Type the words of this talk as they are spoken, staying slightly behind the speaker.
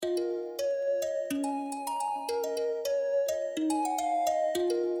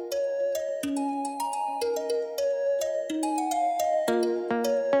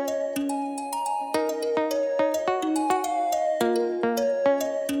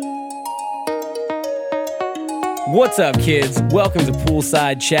What's up, kids? Welcome to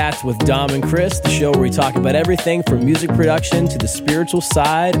Poolside Chats with Dom and Chris, the show where we talk about everything from music production to the spiritual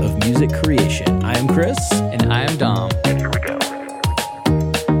side of music creation. I am Chris. And I am Dom. And here we go.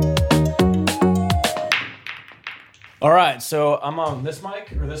 All right, so I'm on this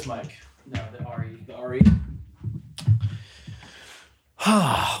mic or this mic? No, the RE. The RE.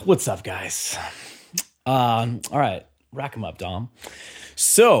 What's up, guys? All right, rack them up, Dom.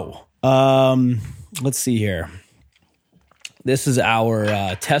 So, let's see here. This is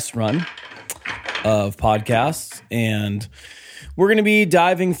our test run of podcasts, and we're going to be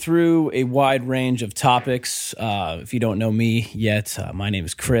diving through a wide range of topics. If you don't know me yet, my name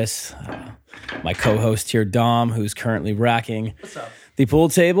is Chris. My co-host here, Dom, who's currently racking the pool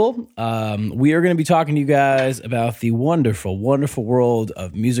table. We are going to be talking to you guys about the wonderful, wonderful world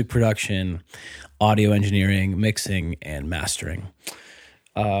of music production, audio engineering, mixing, and mastering.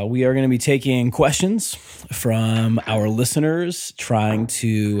 We are going to be taking questions from our listeners, trying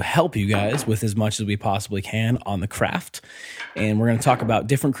to help you guys with as much as we possibly can on the craft. And we're going to talk about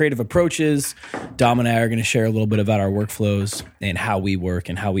different creative approaches. Dom and I are going to share a little bit about our workflows and how we work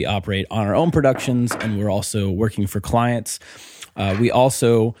and how we operate on our own productions. And we're also working for clients. We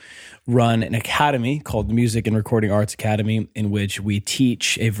also run an academy called the Music and Recording Arts Academy, in which we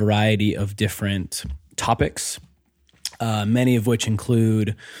teach a variety of different topics. Many of which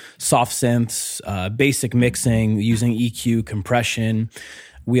include soft synths, basic mixing, using EQ, compression.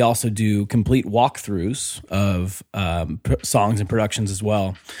 We also do complete walkthroughs of songs and productions as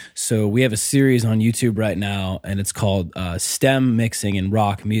well. So we have a series on YouTube right now, and it's called STEM Mixing in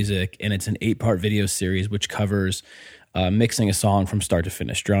Rock Music, and it's an 8-part video series which covers mixing a song from start to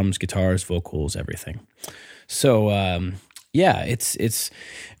finish: drums, guitars, vocals, everything. So yeah,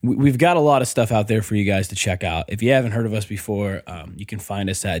 we've got a lot of stuff out there for you guys to check out. If you haven't heard of us before, you can find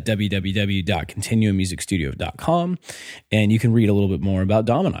us at www.continuummusicstudio.com, and you can read a little bit more about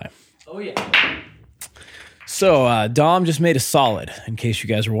Dom and I. Oh, yeah. So Dom just made a solid, in case you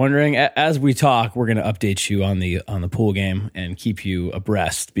guys were wondering. As we talk, we're going to update you on the pool game and keep you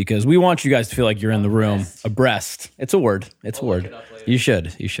abreast, because we want you guys to feel like you're in the room. Abreast. It's a word. It's a word. You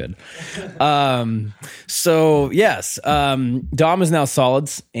should. So yes, Dom is now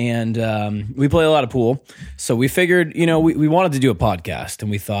solids, and we play a lot of pool. So we figured, we wanted to do a podcast,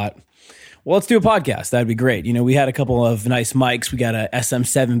 and we thought, well, let's do a podcast. That'd be great. We had a couple of nice mics. We got a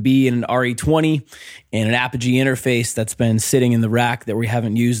SM7B and an RE20 and an Apogee interface that's been sitting in the rack that we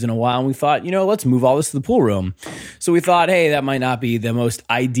haven't used in a while. And we thought, let's move all this to the pool room. So we thought, hey, that might not be the most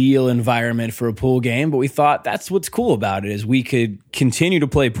ideal environment for a pool game, but we thought that's what's cool about it, is we could continue to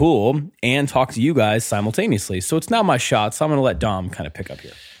play pool and talk to you guys simultaneously. So it's now my shot. So I'm going to let Dom kind of pick up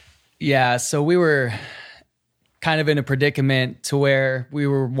here. Yeah, so we were kind of in a predicament to where we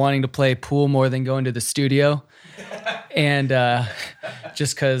were wanting to play pool more than going to the studio. And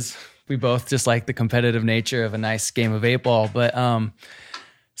just because we both just like the competitive nature of a nice game of 8-ball. But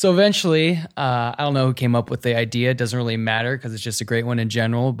so eventually, I don't know who came up with the idea. It doesn't really matter because it's just a great one in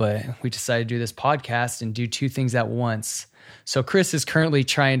general. But we decided to do this podcast and do two things at once. So Chris is currently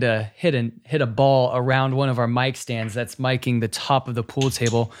trying to hit a ball around one of our mic stands that's miking the top of the pool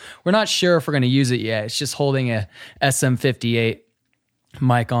table. We're not sure if we're going to use it yet. It's just holding a SM58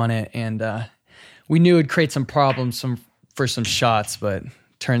 mic on it, and we knew it'd create some problems for some shots, but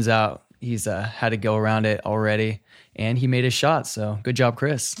turns out he's had to go around it already, and he made his shot. So good job,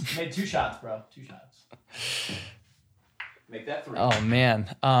 Chris. Made 2 shots, bro. 2 shots. Make that 3. Oh man,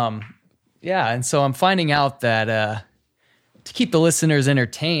 yeah. And so I'm finding out that to keep the listeners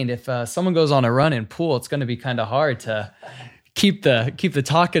entertained, if someone goes on a run in pool, it's going to be kind of hard to keep the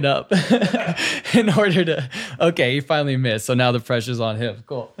talking up in order to. Okay, he finally missed, so now the pressure's on him.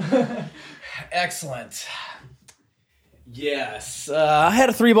 Cool. Excellent. Yes, I had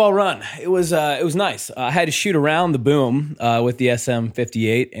a 3-ball run. It was nice. I had to shoot around the boom with the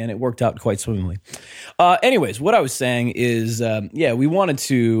SM58, and it worked out quite swimmingly. Anyways, what I was saying is, we wanted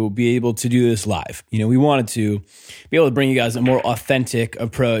to be able to do this live. We wanted to be able to bring you guys a more authentic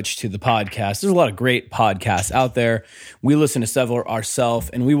approach to the podcast. There's a lot of great podcasts out there. We listen to several ourselves,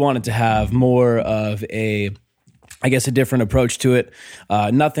 and we wanted to have more of a different approach to it.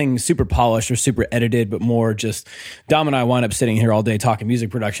 Nothing super polished or super edited, but more just Dom and I wind up sitting here all day talking music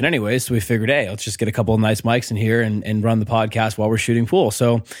production anyway. So we figured, hey, let's just get a couple of nice mics in here and run the podcast while we're shooting pool.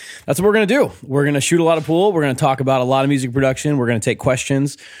 So that's what we're going to do. We're going to shoot a lot of pool. We're going to talk about a lot of music production. We're going to take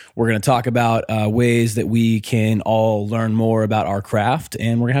questions. We're going to talk about ways that we can all learn more about our craft,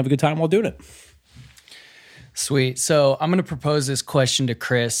 and we're going to have a good time while doing it. Sweet. So I'm going to propose this question to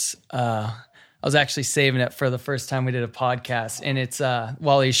Chris. I was actually saving it for the first time we did a podcast, and it's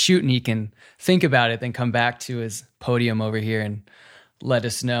while he's shooting, he can think about it, then come back to his podium over here and let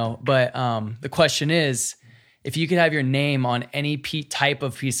us know. But the question is, if you could have your name on any type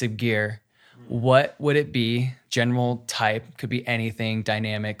of piece of gear, what would it be? General type, could be anything,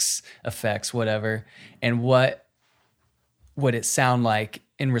 dynamics, effects, whatever. And what would it sound like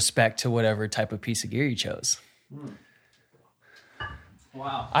in respect to whatever type of piece of gear you chose?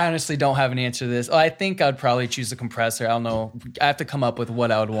 Wow. I honestly don't have an answer to this. I think I'd probably choose a compressor. I don't know. I have to come up with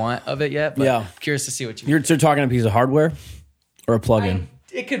what I would want of it yet, but I'm curious to see what You're talking a piece of hardware or a plug-in?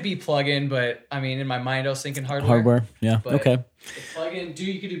 It could be plug-in, but I mean, in my mind, I was thinking hardware. Hardware, yeah. But okay. Plug-in,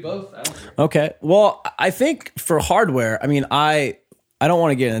 you could do both. I don't care. Okay. Well, I think for hardware, I mean, I don't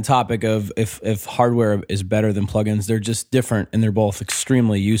want to get in the topic of if hardware is better than plugins. They're just different, and they're both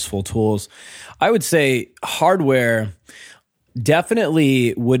extremely useful tools. I would say hardware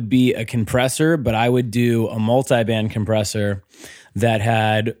definitely would be a compressor, but I would do a multi-band compressor that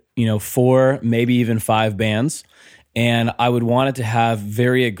had, 4, maybe even 5 bands. And I would want it to have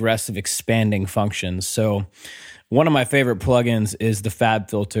very aggressive expanding functions. So one of my favorite plugins is the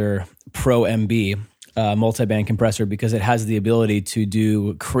FabFilter Pro MB multi-band compressor, because it has the ability to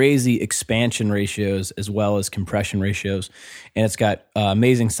do crazy expansion ratios as well as compression ratios. And it's got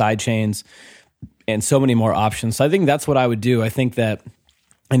amazing side chains and so many more options. So I think that's what I would do. I think that,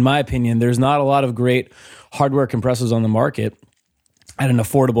 in my opinion, there's not a lot of great hardware compressors on the market at an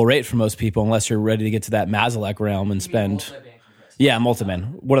affordable rate for most people, unless you're ready to get to that Mazalek realm and spend. Yeah,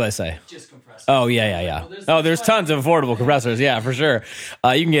 multi-band. What did I say? Just compressors. Oh, yeah. There's tons of affordable compressors. Yeah, for sure.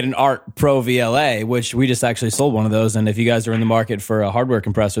 You can get an Art Pro VLA, which we just actually sold one of those. And if you guys are in the market for a hardware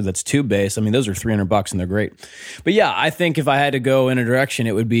compressor that's tube-based, I mean, those are $300 and they're great. But yeah, I think if I had to go in a direction,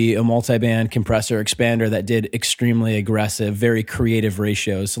 it would be a multi-band compressor expander that did extremely aggressive, very creative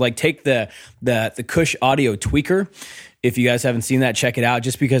ratios. So like take the Cush Audio Tweaker. If you guys haven't seen that, check it out.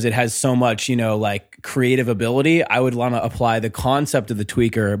 Just because it has so much, like creative ability, I would want to apply the concept of the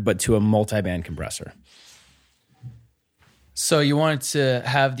tweaker, but to a multi-band compressor. So you wanted to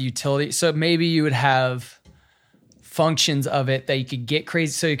have the utility. So maybe you would have functions of it that you could get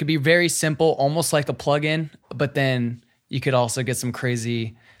crazy. So it could be very simple, almost like a plugin, but then you could also get some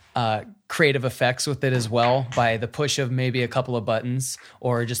crazy creative effects with it as well by the push of maybe a couple of buttons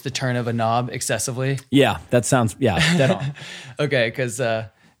or just the turn of a knob excessively. Yeah, that sounds, dead on. Okay, because it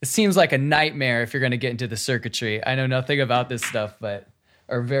seems like a nightmare if you're going to get into the circuitry. I know nothing about this stuff,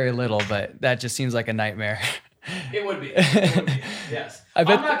 or very little, but that just seems like a nightmare. It would be. Yes. I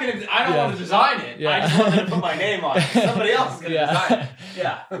don't want to design it. Yeah. I just wanted to put my name on it. Somebody else is going to design it.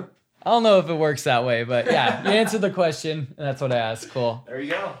 Yeah. I don't know if it works that way, but yeah, you answered the question. And that's what I asked. Cool. There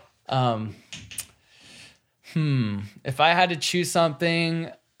you go. If I had to choose something,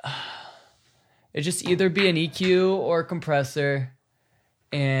 it'd just either be an EQ or a compressor,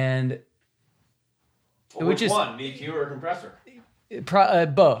 and which one, an EQ or a compressor?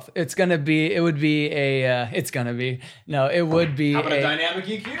 Both. It would be a dynamic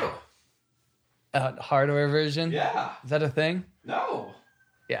EQ? A hardware version? Yeah. Is that a thing? No.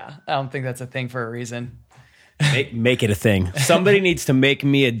 Yeah, I don't think that's a thing for a reason. Make it a thing. Somebody needs to make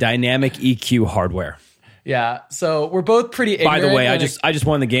me a dynamic EQ hardware. Yeah, so we're both pretty ignorant. By the way, I just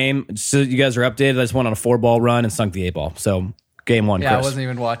won the game. So you guys are updated. I just went on a 4-ball run and sunk the 8-ball. So game 1, yeah, Chris. I wasn't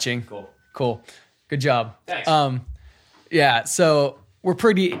even watching. Cool. Good job. Thanks. Yeah, so we're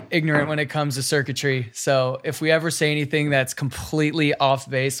pretty ignorant when it comes to circuitry. So if we ever say anything that's completely off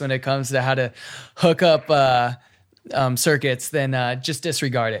base when it comes to how to hook up circuits, then just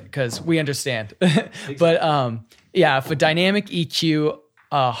disregard it because we understand. But if a dynamic EQ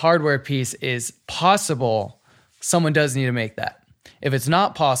hardware piece is possible, someone does need to make that. If it's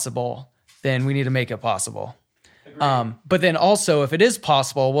not possible, then we need to make it possible. But then also, if it is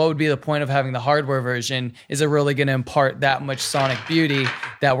possible, what would be the point of having the hardware version? Is it really going to impart that much sonic beauty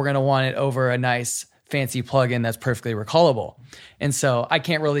that we're going to want it over a nice fancy plugin that's perfectly recallable? And so I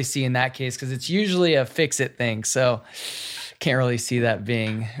can't really see in that case because it's usually a fix-it thing. So can't really see that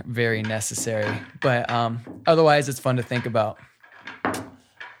being very necessary. But otherwise, it's fun to think about.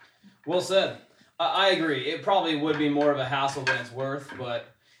 Well said. I agree. It probably would be more of a hassle than it's worth,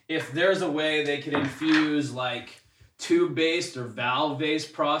 but if there's a way they could infuse like tube-based or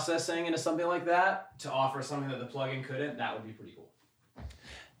valve-based processing into something like that to offer something that the plugin couldn't, that would be pretty cool.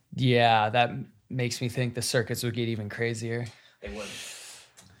 Yeah, that makes me think the circuits would get even crazier. They would.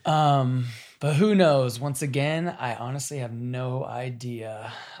 But who knows? Once again, I honestly have no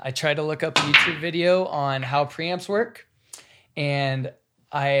idea. I tried to look up a YouTube video on how preamps work, and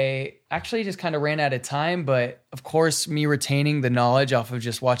I actually just kind of ran out of time, but of course, me retaining the knowledge off of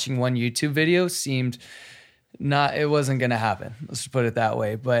just watching one YouTube video seemed it wasn't going to happen. Let's just put it that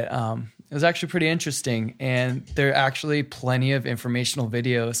way. But it was actually pretty interesting. And there are actually plenty of informational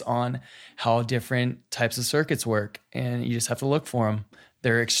videos on how different types of circuits work. And you just have to look for them.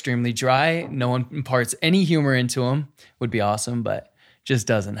 They're extremely dry. No one imparts any humor into them. Would be awesome, but just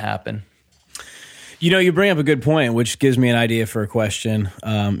doesn't happen. You bring up a good point, which gives me an idea for a question.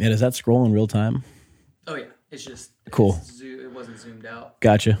 Does that scroll in real time? Oh, yeah. It's just cool. It wasn't zoomed out.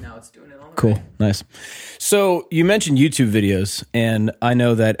 Gotcha. Now it's doing it all cool. right. Nice. So you mentioned YouTube videos, and I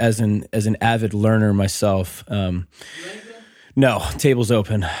know that as an avid learner myself, no, table's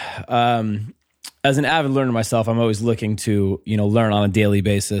open. As an avid learner myself, I'm always looking to, learn on a daily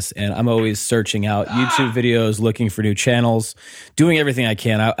basis, and I'm always searching out YouTube videos, looking for new channels, doing everything I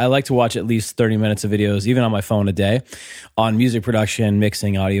can. I like to watch at least 30 minutes of videos, even on my phone a day, on music production,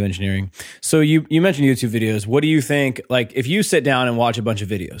 mixing, audio engineering. So you mentioned YouTube videos. What do you think, like, if you sit down and watch a bunch of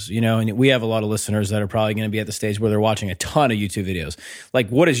videos, and we have a lot of listeners that are probably going to be at the stage where they're watching a ton of YouTube videos. Like,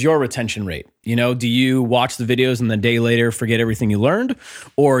 what is your retention rate? Do you watch the videos and the day later forget everything you learned?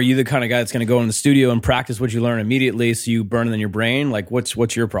 Or are you the kind of guy that's going to go in the studio and practice what you learn immediately so you burn it in your brain? Like,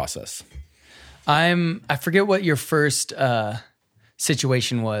 what's your process? I forget what your first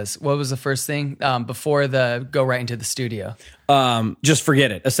situation was. What was the first thing before the go right into the studio? Just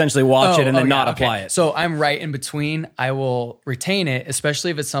forget it. Essentially watch it and then not apply it. So I'm right in between. I will retain it, especially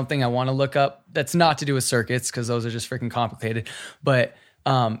if it's something I want to look up that's not to do with circuits, because those are just freaking complicated. But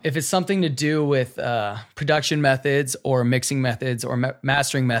if it's something to do with production methods or mixing methods or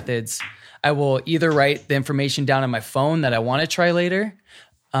mastering methods, I will either write the information down on my phone that I want to try later,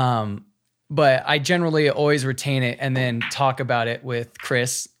 but I generally always retain it and then talk about it with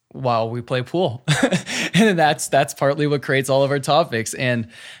Chris while we play pool. And that's partly what creates all of our topics. And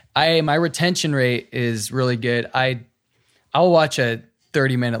my retention rate is really good. I'll watch a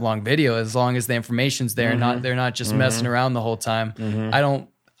 30-minute long video as long as the information's there. Mm-hmm. They're not just messing around the whole time. Mm-hmm.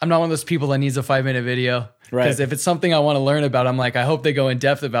 I'm not one of those people that needs a 5-minute video. Because if it's something I want to learn about, I'm like, I hope they go in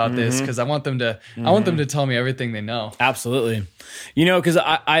depth about this, because I want them to tell me everything they know. Absolutely. Because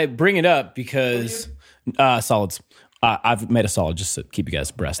I bring it up because solids. I've made a solid just to keep you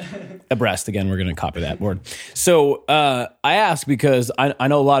guys abreast. Again, we're going to copy that word. So I ask because I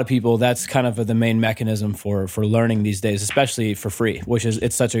know a lot of people, that's kind of the main mechanism for learning these days, especially for free, which is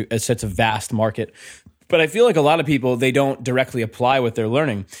it's such a vast market. But I feel like a lot of people, they don't directly apply what they're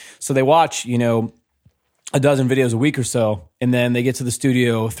learning. So they watch, a dozen videos a week or so, and then they get to the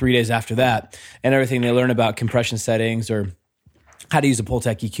studio 3 days after that, and everything they learn about compression settings or how to use a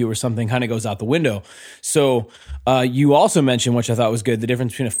Pultec EQ or something kind of goes out the window. So you also mentioned, which I thought was good, the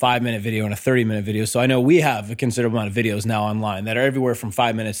difference between a 5-minute video and a 30-minute video. So I know we have a considerable amount of videos now online that are everywhere from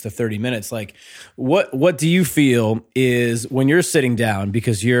 5 minutes to 30 minutes. Like, what do you feel is when you're sitting down,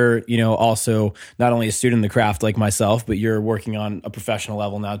 because you're, also not only a student in the craft like myself, but you're working on a professional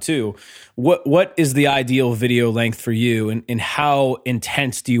level now too. What is the ideal video length for you, and how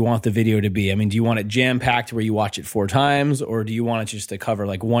intense do you want the video to be? I mean, do you want it jam-packed where you watch it 4 times, or do you want it just to cover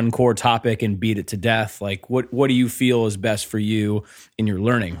like one core topic and beat it to death? Like, what do you feel is best for you in your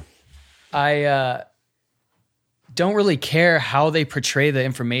learning? I don't really care how they portray the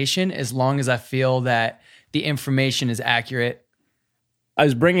information, as long as I feel that the information is accurate. I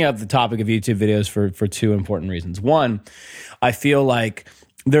was bringing up the topic of YouTube videos for 2 important reasons. One, I feel like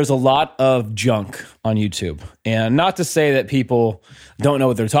there's a lot of junk on YouTube, and not to say that people don't know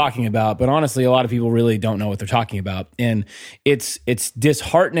what they're talking about, but honestly, a lot of people really don't know what they're talking about. And it's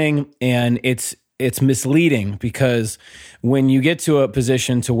disheartening, and it's misleading, because when you get to a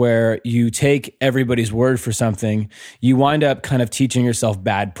position to where you take everybody's word for something, you wind up kind of teaching yourself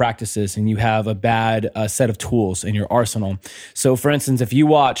bad practices, and you have a bad set of tools in your arsenal. So for instance, if you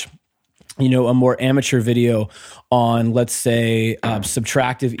watch a more amateur video on, let's say,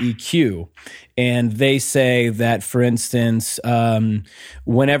 subtractive EQ, and they say that, for instance,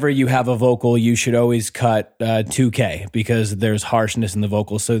 whenever you have a vocal, you should always cut 2K because there's harshness in the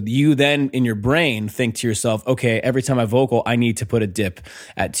vocal. So you then, in your brain, think to yourself, okay, every time I vocal, I need to put a dip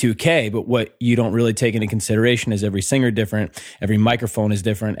at 2K. But what you don't really take into consideration is every singer different, every microphone is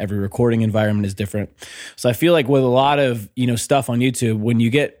different, every recording environment is different. So I feel like with a lot of stuff on YouTube, when you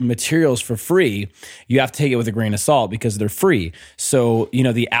get materials for free, you have to take it with a grain of salt because they're free. So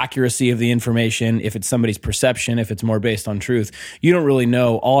the accuracy of the information, if it's somebody's perception, if it's more based on truth, you don't really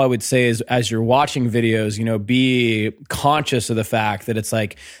know. All I would say is, as you're watching videos, be conscious of the fact that it's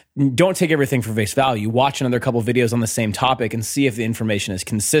like, don't take everything for face value. Watch another couple videos on the same topic and see if the information is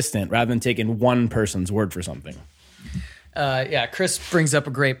consistent, rather than taking one person's word for something. Chris brings up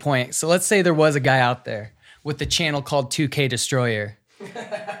a great point. So let's say there was a guy out there with the channel called 2K Destroyer.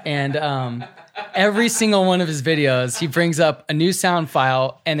 And every single one of his videos, he brings up a new sound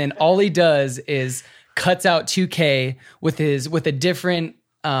file, and then all he does is cuts out 2K with a different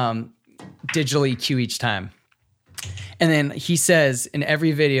digital EQ each time. And then he says in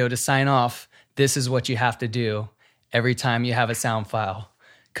every video to sign off, this is what you have to do every time you have a sound file.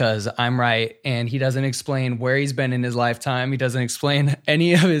 Because I'm right, and he doesn't explain where he's been in his lifetime. He doesn't explain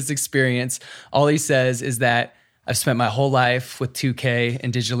any of his experience. All he says is that I've spent my whole life with 2K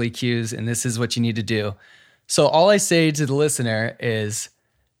and digital EQs, and this is what you need to do. So all I say to the listener is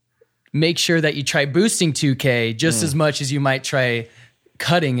make sure that you try boosting 2K just as much as you might try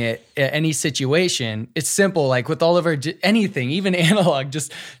cutting it at any situation. It's simple, like with all of our anything, even analog,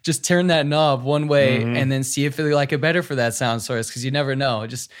 just turn that knob one way and then see if you like it better for that sound source, because you never know.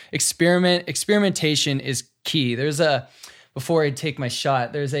 Just experimentation is key. Before I take my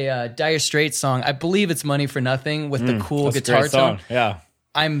shot, there's a Dire Straits song. I believe it's Money for Nothing with the cool guitar tone. Yeah.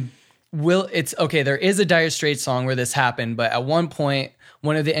 It's okay. There is a Dire Straits song where this happened, but at one point,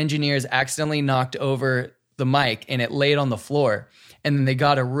 one of the engineers accidentally knocked over the mic and it laid on the floor. And then they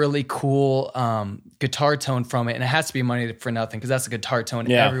got a really cool guitar tone from it. And it has to be Money for Nothing because that's a guitar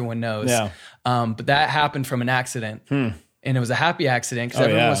tone everyone knows. Yeah. But that happened from an accident. And it was a happy accident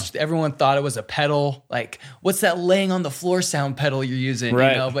because everyone thought it was a pedal. Like, what's that laying on the floor sound pedal you're using?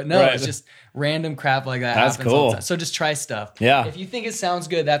 Right. You know? But no, it's just random crap like that. That's happens cool. all the time. So just try stuff. Yeah. If you think it sounds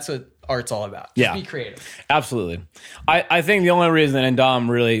good, that's what art's all about. Just be creative. Absolutely. I think the only reason, and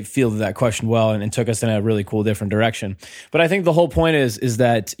Dom really fielded that question well and took us in a really cool different direction. But I think the whole point is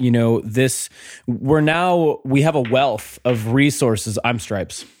that, you know, we have a wealth of resources. I'm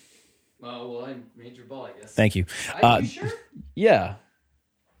Stripes. Oh, well, I made your ball, I guess. Thank you. Are you sure? Yeah.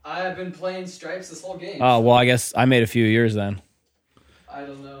 I've been playing Stripes this whole game. Oh, well, I guess I made a few years then. I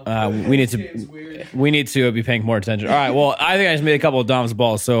don't know. We need to be paying more attention. All right. Well, I think I just made a couple of Dom's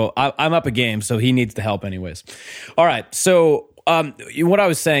balls, so I'm up a game. So he needs the help, anyways. All right. So what I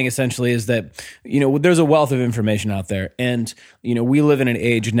was saying essentially is that, you know, there's a wealth of information out there, and you know, we live in an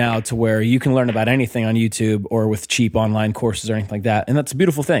age now to where you can learn about anything on YouTube or with cheap online courses or anything like that, and that's a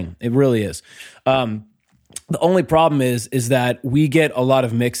beautiful thing. It really is. The only problem is that we get a lot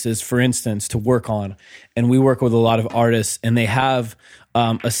of mixes, for instance, to work on, and we work with a lot of artists, and they have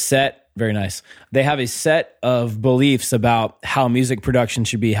a set. Very nice. They have a set of beliefs about how music production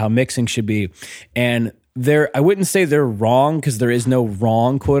should be, how mixing should be, and I wouldn't say they're wrong because there is no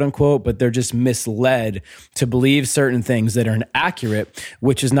wrong, quote unquote, but they're just misled to believe certain things that are inaccurate,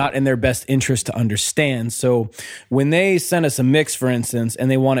 which is not in their best interest to understand. So when they send us a mix, for instance,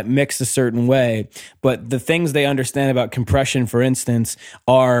 and they want it mixed a certain way, but the things they understand about compression, for instance,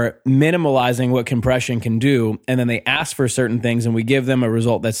 are minimalizing what compression can do, and then they ask for certain things and we give them a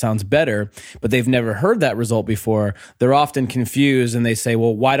result that sounds better, but they've never heard that result before, they're often confused and they say,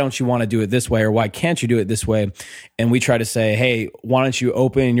 well, why don't you want to do it this way, or why can't you do it this way? And we try to say, hey, why don't you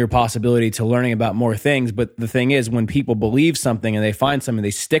open your possibility to learning about more things? But the thing is, when people believe something and they find something,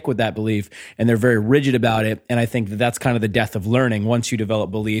 they stick with that belief and they're very rigid about it. And I think that's kind of the death of learning. Once you develop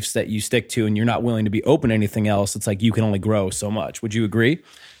beliefs that you stick to and you're not willing to be open to anything else, it's like you can only grow so much. Would you agree?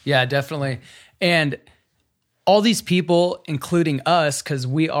 Yeah, definitely. And all these people, including us, because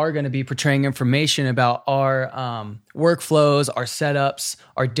we are going to be portraying information about our workflows, our setups,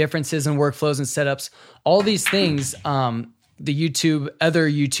 our differences in workflows and setups, all these things, other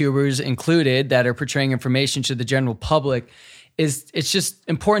YouTubers included that are portraying information to the general public, it's just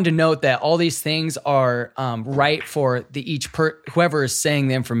important to note that all these things are right for whoever is saying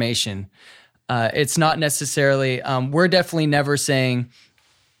the information. It's not necessarily, we're definitely never saying,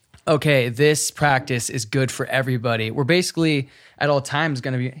 okay, this practice is good for everybody. We're basically at all times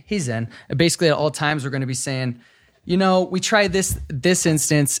going to be, basically at all times we're going to be saying, you know, we tried this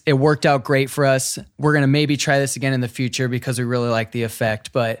instance, it worked out great for us. We're going to maybe try this again in the future because we really like the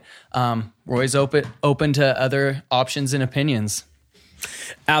effect, but we're always open to other options and opinions.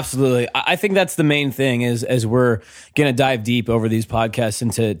 Absolutely. I think that's the main thing is, as we're going to dive deep over these podcasts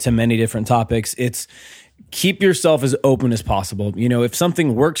into many different topics, it's keep yourself as open as possible. You know, if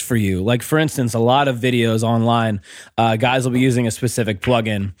something works for you, like for instance, a lot of videos online, guys will be using a specific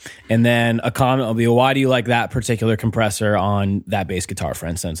plugin, and then a comment will be, well, why do you like that particular compressor on that bass guitar, for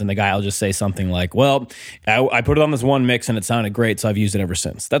instance? And the guy will just say something like, well, I put it on this one mix and it sounded great, so I've used it ever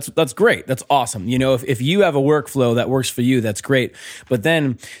since. That's great. That's awesome. You know, if you have a workflow that works for you, that's great. But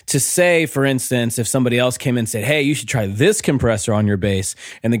then to say, for instance, if somebody else came in and said, hey, you should try this compressor on your bass,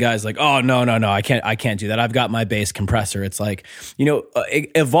 and the guy's like, oh, no, I can't do that. that I've got my bass compressor. It's like,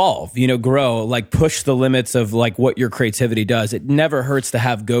 evolve, grow, like push the limits of like what your creativity does. It never hurts to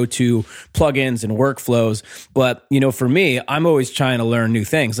have go-to plugins and workflows. But, for me, I'm always trying to learn new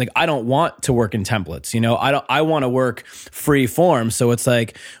things. Like I don't want to work in templates, I want to work free form. So it's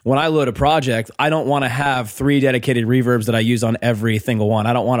like when I load a project, I don't want to have 3 dedicated reverbs that I use on every single one.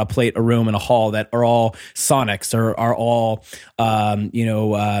 I don't want to plate a room in a hall that are all sonics or are all,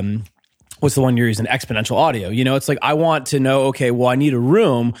 what's the one you're using? Exponential audio. It's like, I want to know, okay, well, I need a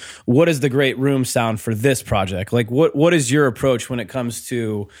room. What is the great room sound for this project? Like, what is your approach when it comes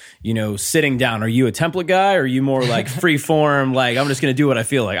to, sitting down? Are you a template guy? Or are you more like free form? Like, I'm just going to do what I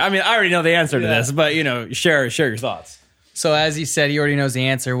feel like. I mean, I already know the answer to this, but, share your thoughts. So as he said, he already knows the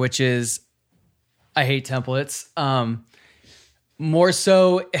answer, which is I hate templates. More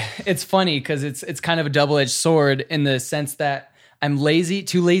so, it's funny because it's kind of a double-edged sword in the sense that I'm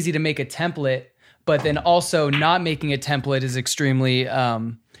too lazy to make a template, but then also not making a template is extremely,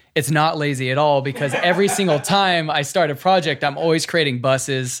 it's not lazy at all because every single time I start a project, I'm always creating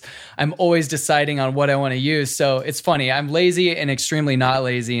buses. I'm always deciding on what I want to use. So it's funny. I'm lazy and extremely not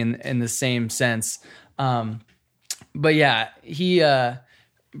lazy in the same sense. But yeah, he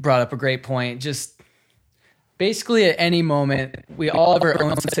brought up a great point. Just basically at any moment, we all have our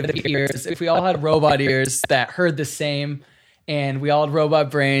own sensitive ears. If we all had robot ears that heard the same, and we all had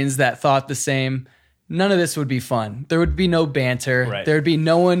robot brains that thought the same, none of this would be fun. There would be no banter. Right. There would be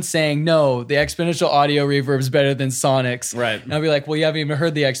no one saying, no, the exponential audio reverb is better than Sonics. Right. And I'll be like, well, you haven't even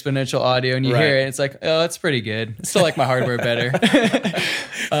heard the exponential audio, and you hear it, and it's like, oh, that's pretty good. I still like my hardware better.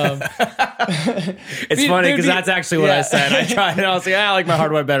 It's funny because that's actually what I said. I tried and I was like, I like my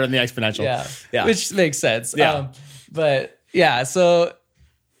hardware better than the exponential. Yeah. Which makes sense. Yeah. But yeah, so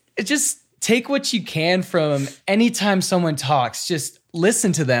it just take what you can from anytime someone talks. Just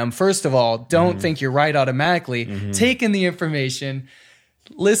listen to them. First of all, don't think you're right automatically. Take in the information,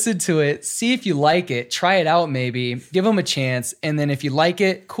 listen to it, see if you like it, try it out maybe, give them a chance. And then if you like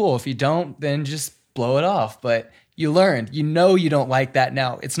it, cool. If you don't, then just blow it off. But you learned, you don't like that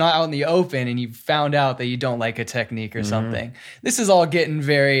now. It's not out in the open and you found out that you don't like a technique or something. This is all getting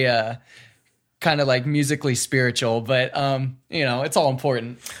very kind of like musically spiritual, but it's all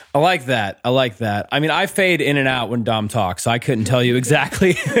important. I like that. I mean, I fade in and out when Dom talks, so I couldn't tell you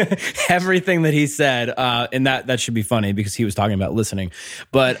exactly everything that he said. And that should be funny because he was talking about listening.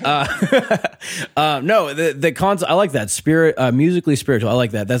 But no, the concept, I like that. Spirit, musically spiritual. I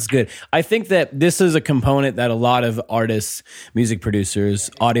like that. That's good. I think that this is a component that a lot of artists, music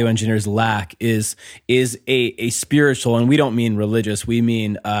producers, audio engineers lack is a spiritual, and we don't mean religious. We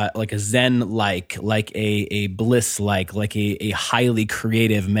mean like a Zen-like, like a bliss-like a highly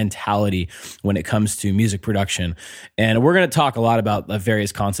creative mentality when it comes to music production. And we're going to talk a lot about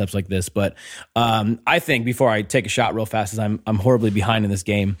various concepts like this, but I think before I take a shot real fast, as I'm horribly behind in this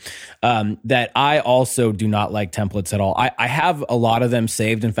game, that I also do not like templates at all. I have a lot of them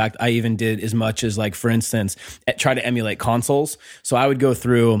saved. In fact, I even did as much as, like, for instance, try to emulate consoles. So I would go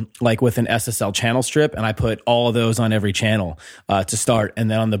through like with an SSL channel strip, and I put all of those on every channel to start. And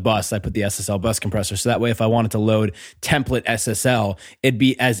then on the bus, I put the SSL bus compressor. So that way, if I wanted to load template SSL, it'd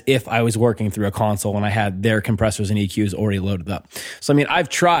be as if I was working through a console and I had their compressors and EQs already loaded up. So, I mean, I've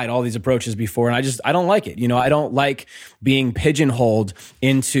tried all these approaches before, and I don't like it. I don't like being pigeonholed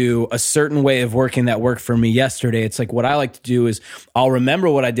into a certain way of working that worked for me yesterday. It's like, what I like to do is I'll remember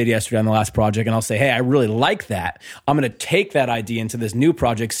what I did yesterday on the last project, and I'll say, hey, I really like that. I'm going to take that idea into this new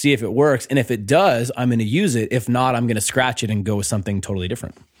project, see if it works. And if it does, I'm going to use it. If not, I'm going to scratch it and go with something totally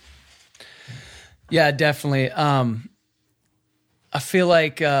different. Yeah, definitely. I feel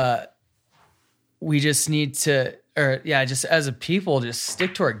like we just need to, just as a people, just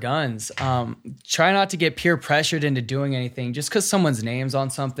stick to our guns. Try not to get peer pressured into doing anything. Just because someone's name's on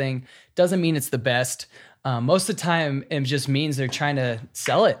something doesn't mean it's the best. Most of the time, it just means they're trying to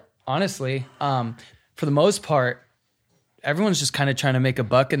sell it, honestly. For the most part, everyone's just kind of trying to make a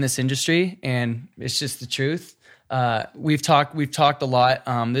buck in this industry, and it's just the truth. We've talked a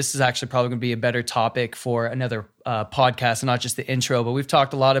lot. This is actually probably going to be a better topic for another podcast, and not just the intro, but we've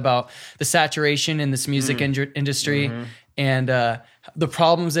talked a lot about the saturation in this music industry and the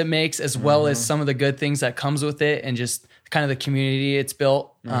problems it makes, as well as some of the good things that comes with it, and just kind of the community it's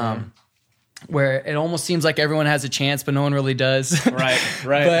built. Where it almost seems like everyone has a chance, but no one really does. Right.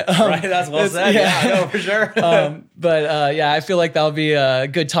 But, right. That's well said. Yeah, I know for sure. But yeah, I feel like that'll be a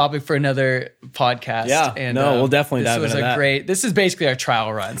good topic for another podcast. Yeah, and we'll definitely dive into that. This is basically our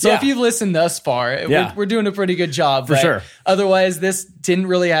trial run. So if you've listened thus far, we're doing a pretty good job. For sure. Otherwise, this didn't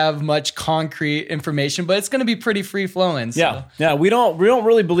really have much concrete information, but it's going to be pretty free flowing. So. Yeah. We don't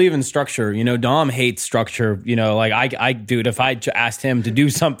really believe in structure. Dom hates structure. Like I dude, if I asked him to do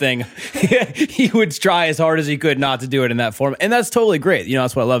something, he would try as hard as he could not to do it in that form, and that's totally great.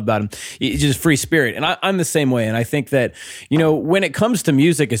 That's what I love about him. He's just free spirit, and I'm the same way. And I think that when it comes to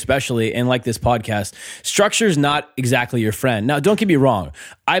music, especially, and like this podcast, structure is not exactly your friend. Now, don't get me wrong.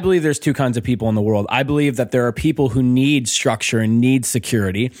 I believe there's two kinds of people in the world. I believe that there are people who need structure and need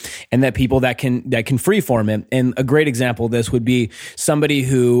security, and that people that can freeform it. And a great example of this would be somebody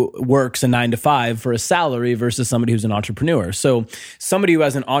who works a 9-to-5 for a salary versus somebody who's an entrepreneur. So somebody who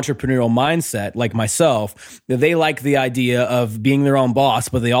has an entrepreneurial mindset, like myself, they like the idea of being their own boss,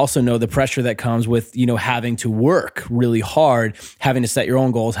 but they also know the pressure that comes with having to work really hard, having to set your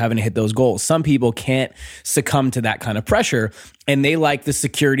own goals, having to hit those goals. Some people can't succumb to that kind of pressure, and they like the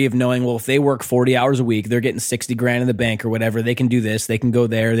security of knowing, well, if they work 40 hours a week, they're getting 60 grand in the bank or whatever. They can do this, they can go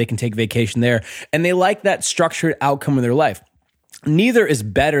there, they can take vacation there. And they like that structured outcome of their life. Neither is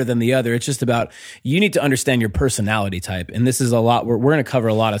better than the other. It's just about, you need to understand your personality type. And this is a lot, we're going to cover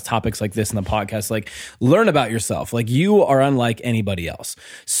a lot of topics like this in the podcast. Like, learn about yourself. Like, you are unlike anybody else.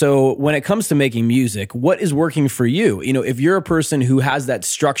 So when it comes to making music, what is working for you? If you're a person who has that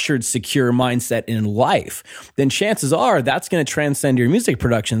structured, secure mindset in life, then chances are that's going to transcend your music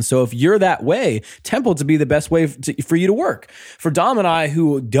production. So if you're that way, tempo to be the best way for you to work. For Dom and I,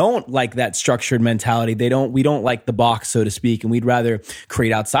 who don't like that structured mentality, we don't like the box, so to speak, and we'd rather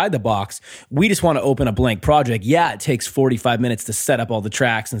create outside the box. We just want to open a blank project. Yeah, it takes 45 minutes to set up all the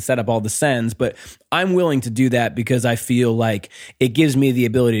tracks and set up all the sends, but I'm willing to do that because I feel like it gives me the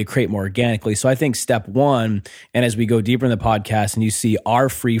ability to create more organically. So I think step one, and as we go deeper in the podcast and you see our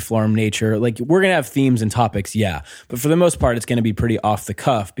free-form nature, like, we're going to have themes and topics, yeah, but for the most part, it's going to be pretty off the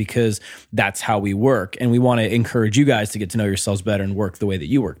cuff because that's how we work. And we want to encourage you guys to get to know yourselves better and work the way that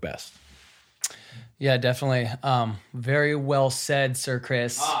you work best. Yeah, definitely. Very well said, Sir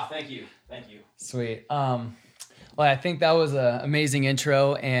Chris. Thank you. Sweet. Well, I think that was an amazing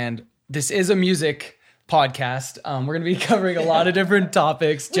intro, and this is a music podcast. We're going to be covering a lot of different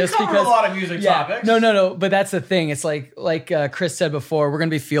topics. Just because a lot of music topics. No. But that's the thing. It's like Chris said before, we're going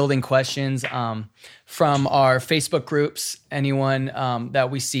to be fielding questions from our Facebook groups. Anyone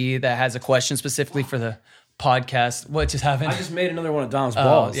that we see that has a question specifically for the podcast. What just happened? I just made another one of Dom's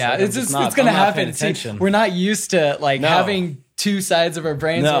balls. Yeah, it's going to happen. See, we're not used to having two sides of our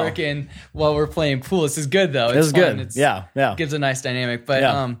brains working while we're playing pool. This is good though. It's good. It gives a nice dynamic.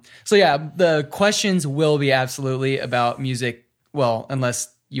 But the questions will be absolutely about music. Well,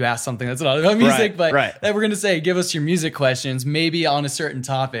 unless you ask something that's not about music, but that we're going to say, give us your music questions, maybe on a certain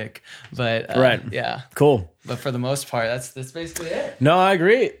topic. But yeah, cool. But for the most part, that's basically it. No, I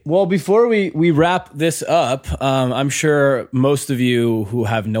agree. Well, before we wrap this up, I'm sure most of you who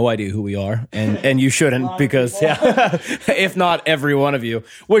have no idea who we are, and you shouldn't, because if not every one of you,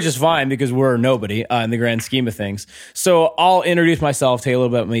 which is fine because we're nobody in the grand scheme of things. So I'll introduce myself, tell you a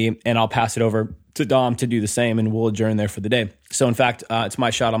little bit about me, and I'll pass it over to Dom to do the same, and we'll adjourn there for the day. So in fact, it's my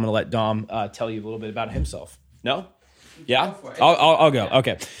shot. I'm going to let Dom tell you a little bit about himself. No? Yeah? I'll go.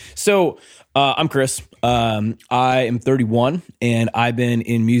 Okay. So I'm Chris. I am 31, and I've been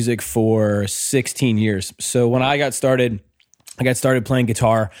in music for 16 years. So when I got started playing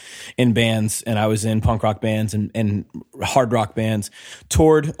guitar in bands, and I was in punk rock bands and hard rock bands,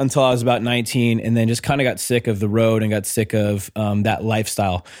 toured until I was about 19, and then just kind of got sick of the road and got sick of that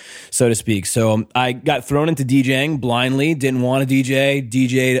lifestyle, so to speak. So I got thrown into DJing blindly, didn't want to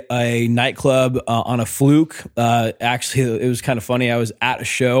DJ'd a nightclub on a fluke. Actually, it was kind of funny. I was at a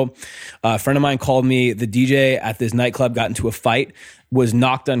show. A friend of mine called me. The DJ at this nightclub got into a fight, was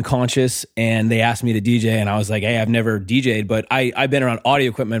knocked unconscious, and they asked me to DJ, and I was like, hey, I've never DJ'd, but I've been around audio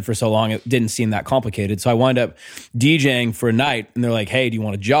equipment for so long, it didn't seem that complicated. So I wound up DJing for a night, and they're like, hey, do you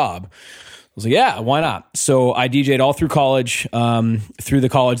want a job? I was like, yeah, why not? So I DJ'd all through college, through the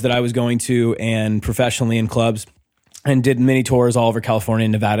college that I was going to, and professionally in clubs, and did mini tours all over California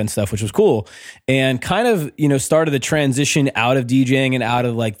and Nevada and stuff, which was cool. And kind of, started the transition out of DJing and out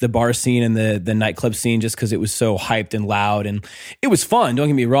of like the bar scene and the nightclub scene, just because it was so hyped and loud, and it was fun, don't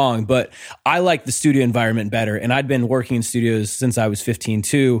get me wrong, but I like the studio environment better. And I'd been working in studios since I was 15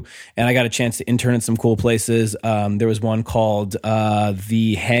 too, and I got a chance to intern in some cool places. There was one called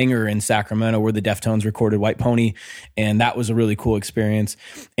The Hangar in Sacramento where the Deftones recorded White Pony, and that was a really cool experience.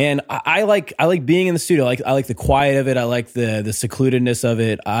 And I like being in the studio. I like the quiet of it. I like the secludedness of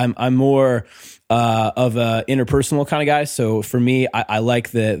it. I'm more of a interpersonal kind of guy. So for me, I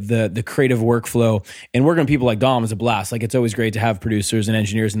like the creative workflow, and working with people like Dom is a blast. Like, it's always great to have producers and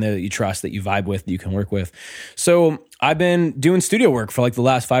engineers in there that you trust, that you vibe with, that you can work with. So I've been doing studio work for like the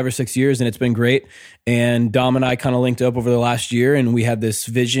last 5 or 6 years, and it's been great. And Dom and I kind of linked up over the last year, and we had this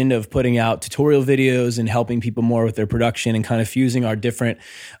vision of putting out tutorial videos and helping people more with their production, and kind of fusing our different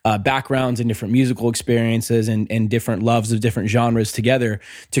backgrounds and different musical experiences and different loves of different genres together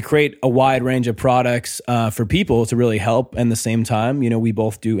to create a wide range of products for people to really help. And at the same time, you know, we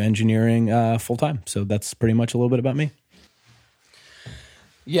both do engineering full time. So that's pretty much a little bit about me.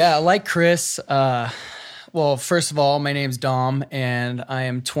 Yeah, like Chris, well, first of all, my name's Dom, and I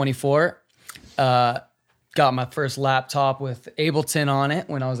am 24. Got my first laptop with Ableton on it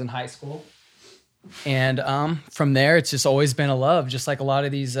when I was in high school. And from there, it's just always been a love, just like a lot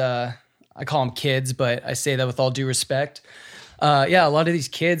of these, I call them kids, but I say that with all due respect. Yeah, a lot of these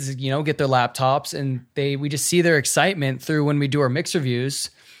kids, you know, get their laptops, and we just see their excitement through when we do our mix reviews.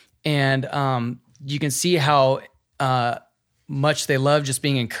 And you can see how much they love just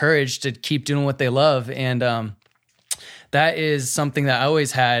being encouraged to keep doing what they love. And that is something that I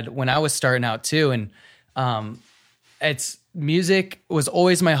always had when I was starting out too. And music was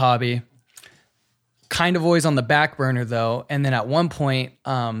always my hobby, kind of always on the back burner though. And then at one point,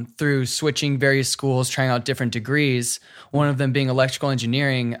 through switching various schools, trying out different degrees, one of them being electrical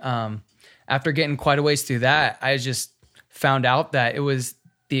engineering, after getting quite a ways through that, I just found out that it was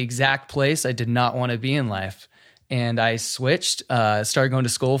the exact place I did not want to be in life. And I switched, started going to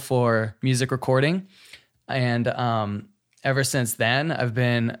school for music recording. And ever since then, I've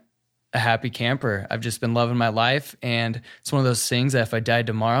been a happy camper. I've just been loving my life. And it's one of those things that if I died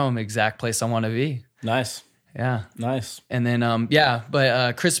tomorrow, I'm the exact place I want to be. Nice. Yeah. Nice. And then,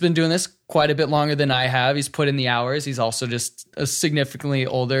 but Chris has been doing this quite a bit longer than I have. He's put in the hours. He's also just significantly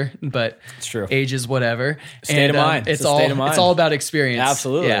older, but it's true. Age is whatever. State of mind. It's all about experience.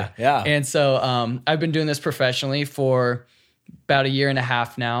 Absolutely. Yeah. And so I've been doing this professionally for about 1.5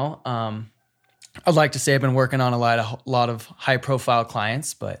 years now. I'd like to say I've been working on a lot of high profile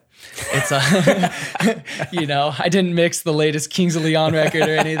clients, but it's you know, I didn't mix the latest Kings of Leon record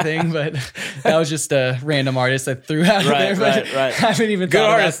or anything, but that was just a random artist I threw out there. But I haven't even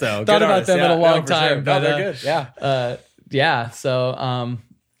thought about them in a long time. Sure. But they're good. Yeah. So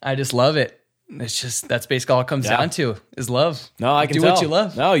I just love it. It's just, that's basically all it comes down to is love. No, I can do tell. what you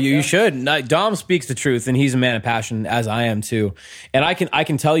love. No, you should. Dom speaks the truth, and he's a man of passion, as I am too. And I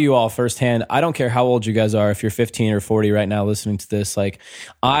can tell you all firsthand. I don't care how old you guys are. If you're 15 or 40 right now listening to this, like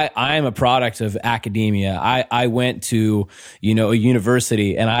I am a product of academia. I went to a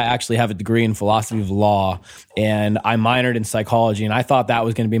university, and I actually have a degree in philosophy of law, and I minored in psychology. And I thought that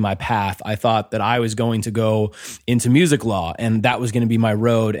was going to be my path. I thought that I was going to go into music law, and that was going to be my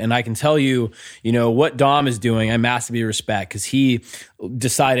road. And I can tell you, what Dom is doing, I massively respect, because he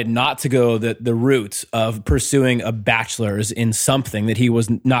decided not to go the route of pursuing a bachelor's in something that he was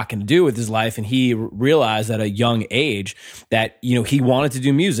not going to do with his life. And he realized at a young age that, he wanted to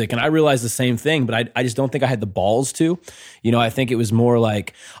do music. And I realized the same thing, but I just don't think I had the balls to. I think it was more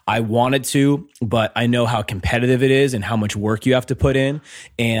like I wanted to, but I know how competitive it is and how much work you have to put in.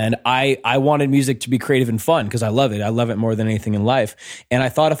 And I wanted music to be creative and fun because I love it. I love it more than anything in life. And I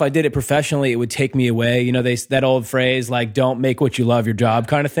thought if I did it professionally, it would take me away. That old phrase, like, don't make what you love your job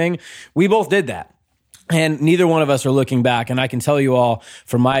kind of thing. We both did that. And neither one of us are looking back. And I can tell you all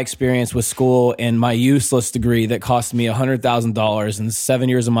from my experience with school and my useless degree that cost me $100,000 and 7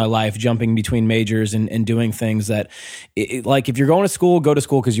 years of my life jumping between majors and doing things that, like, if you're going to school, go to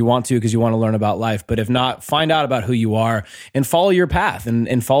school because you want to learn about life. But if not, find out about who you are and follow your path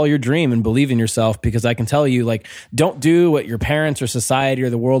and follow your dream and believe in yourself. Because I can tell you, like, don't do what your parents or society or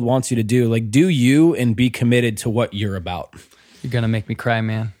the world wants you to do. Like, do you and be committed to what you're about. You're going to make me cry,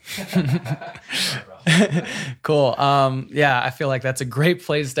 man. Cool. I feel like that's a great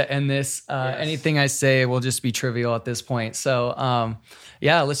place to end this. Yes. Anything I say will just be trivial at this point. So,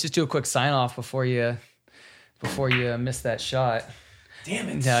 let's just do a quick sign off before you miss that shot. Damn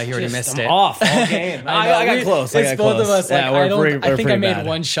it. No, you already missed it. I'm off all game. I got close. It's both of us. Like, I think I made bad.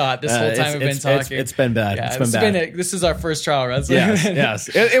 one shot this whole time we've been talking. It's been bad. Yeah, it's been bad. This is our first trial run. So yes.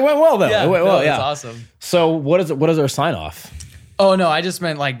 It went well though. Yeah, it went well. It's awesome. So what is our sign off? Oh no, I just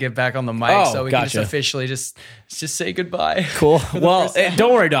meant like get back on the mic so we can just officially just say goodbye. Cool. Well,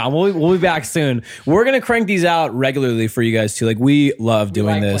 don't worry, Dom. We'll be back soon. We're gonna crank these out regularly for you guys too. Like, we love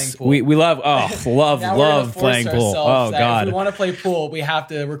doing this. We love playing pool. Oh god. If we want to play pool, we have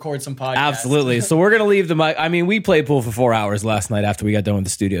to record some podcasts. Absolutely. So we're gonna leave the mic. I mean, we played pool for 4 hours last night after we got done with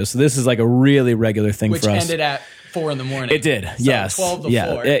the studio. So this is like a really regular thing for us. Which ended at 4 a.m. It did. Yes. 12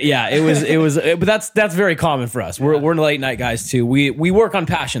 to 4. It was, but that's very common for us. We're late night guys too. We work on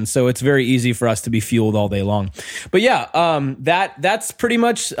passion, so it's very easy for us to be fueled all day long. But that's pretty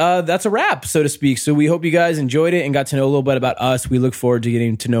much, that's a wrap, so to speak. So we hope you guys enjoyed it and got to know a little bit about us. We look forward to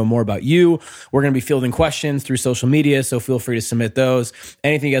getting to know more about you. We're going to be fielding questions through social media, so feel free to submit those.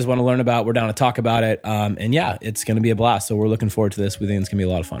 Anything you guys want to learn about, we're down to talk about it. And yeah, it's going to be a blast. So we're looking forward to this. We think it's going to be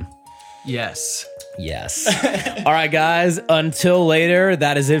a lot of fun. Yes. All right, guys. Until later,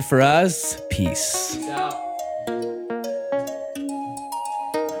 that is it for us. Peace. Peace out.